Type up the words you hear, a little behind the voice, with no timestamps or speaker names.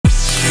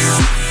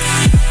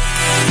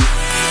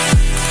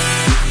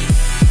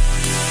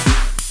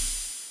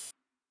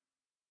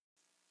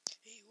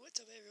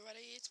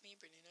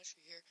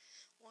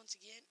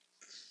once again.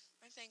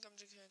 I think I'm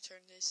just going to turn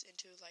this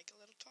into like a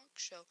little talk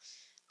show.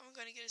 I'm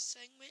going to get a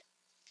segment.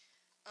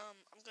 I'm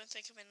going to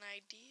think of an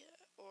idea,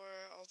 or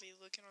I'll be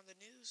looking on the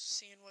news,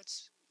 seeing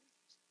what's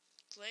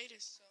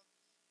latest. So,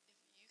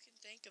 if you can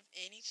think of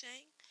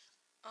anything,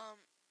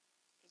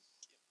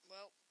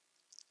 well,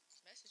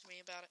 message me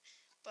about it.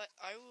 But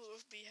I will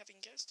be having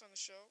guests on the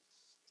show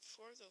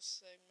for those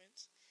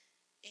segments,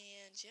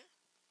 and yeah.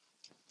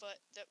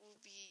 But that will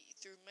be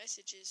through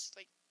messages,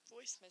 like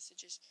voice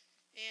messages,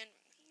 and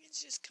you can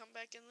just come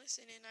back and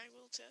listen, and I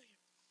will tell you.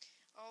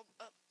 I'll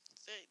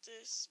update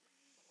this.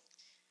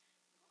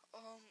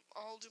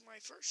 I'll do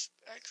my first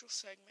actual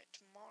segment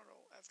tomorrow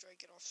after I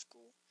get off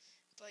school.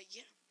 But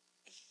yeah,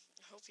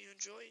 I hope you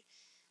enjoy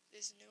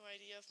this new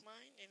idea of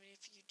mine, and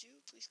if you do,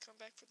 please come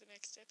back for the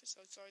next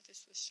episode. Sorry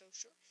this was so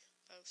short,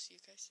 but I'll see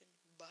you guys soon.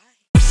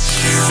 Bye.